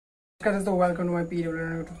तो welcome to my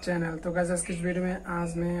YouTube channel. तो guys आज की इस वीडियो में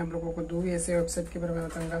आज मैं आप लोगों को 2 ऐसे वेबसाइट के बारे में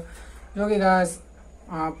बताऊंगा जो कि गाइस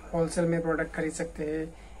आप होलसेल में प्रोडक्ट खरीद सकते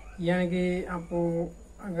हैं। यानी कि आपको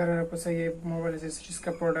अगर आपको चाहिए मोबाइल एक्सेसरीज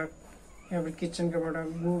का प्रोडक्ट या फिर किचन का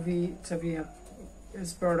प्रोडक्ट, वो भी सभी आप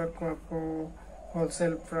इस प्रोडक्ट को आपको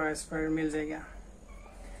होलसेल प्राइस पर मिल जाएगा।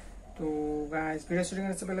 तो गाइस वीडियो शुरू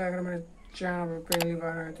करने से पहले अगर मेरे चैनल पर पहली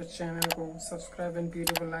बार आए तो चैनल को सब्सक्राइब एंड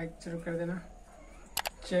वीडियो को लाइक जरूर कर देना।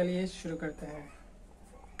 चलिए शुरू करते हैं।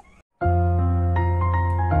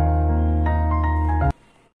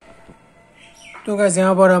 तो गाइस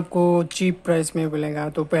यहाँ पर आपको चीप प्राइस में मिलेगा।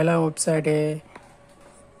 तो पहला वेबसाइट है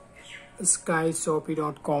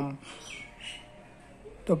skyshoppy.com।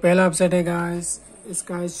 तो पहला वेबसाइट है गाइस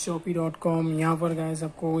skyshoppy.com। यहाँ पर गाइस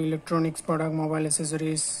आपको इलेक्ट्रॉनिक्स प्रोडक्ट, मोबाइल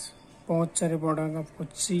एसेसरीज, बहुत सारे प्रोडक्ट आपको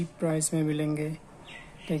चीप प्राइस में मिलेंगे।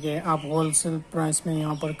 ठीक है, आप होलसेल प्राइस में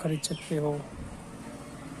यहाँ पर खरीद सकते हो।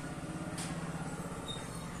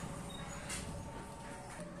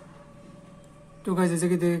 तो गाइस जैसे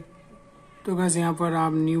कि तो गाइस यहाँ पर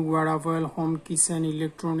आप new वेराबल, home kitchen,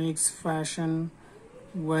 electronics, fashion,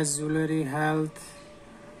 waste jewellery, health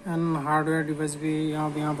and hardware device भी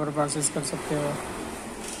यहाँ पर परचेस कर सकते हो।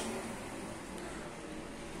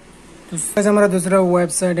 तो गाइस हमारा दूसरा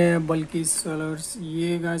वेबसाइट है बल्कि सेलर्स।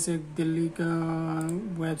 ये गाइस एक दिल्ली का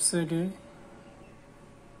वेबसाइट है।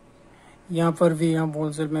 यहाँ पर भी आप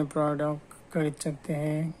होलसेल में प्रोडक्ट खरीद सकते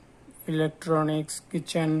हैं, इलेक्ट्रॉनिक्स,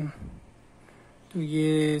 किचन। तो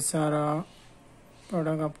ये सारा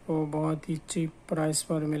प्रोडक्ट आपको बहुत ही चीप प्राइस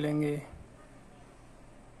पर मिलेंगे।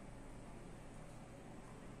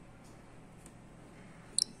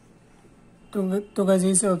 तो गाइस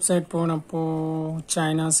इस वेबसाइट पर आपको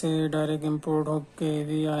चाइना से डायरेक्ट इंपोर्ट होके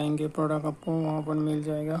भी आएंगे प्रोडक्ट, आपको वहाँ पर मिल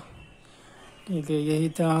जाएगा। ठीक है, यही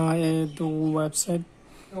था ये 2 वेबसाइट।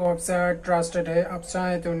 तो वेबसाइट ट्रस्टेड है, आप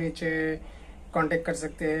चाहें तो नीचे कांटेक्ट कर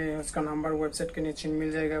सकते हैं, उसका नंबर वेबसाइट के नीचे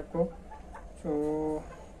मिल जाएगा आपको। तो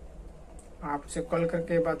आप उसे कॉल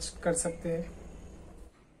करके बात कर सकते हैं।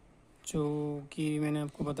 जो कि मैंने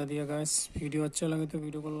आपको बता दिया गाइस। वीडियो अच्छा लगे तो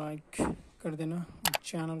वीडियो को लाइक कर देना,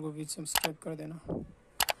 चैनल को भी सब्सक्राइब कर देना।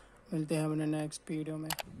 मिलते हैं अपने नेक्स्ट वीडियो में।